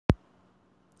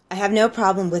I have no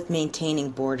problem with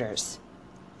maintaining borders.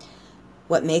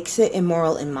 What makes it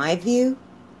immoral, in my view,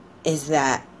 is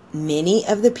that many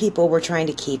of the people we're trying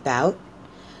to keep out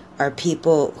are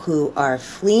people who are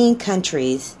fleeing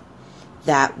countries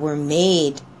that were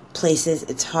made places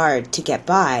it's hard to get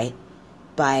by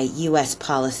U.S.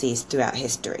 policies throughout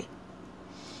history.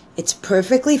 It's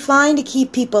perfectly fine to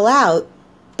keep people out,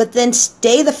 but then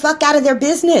stay the fuck out of their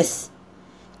business.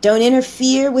 Don't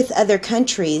interfere with other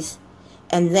countries,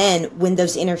 and then when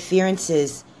those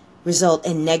interferences result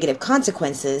in negative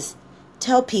consequences,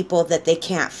 tell people that they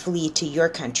can't flee to your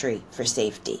country for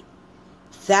safety.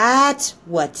 That's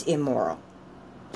what's immoral.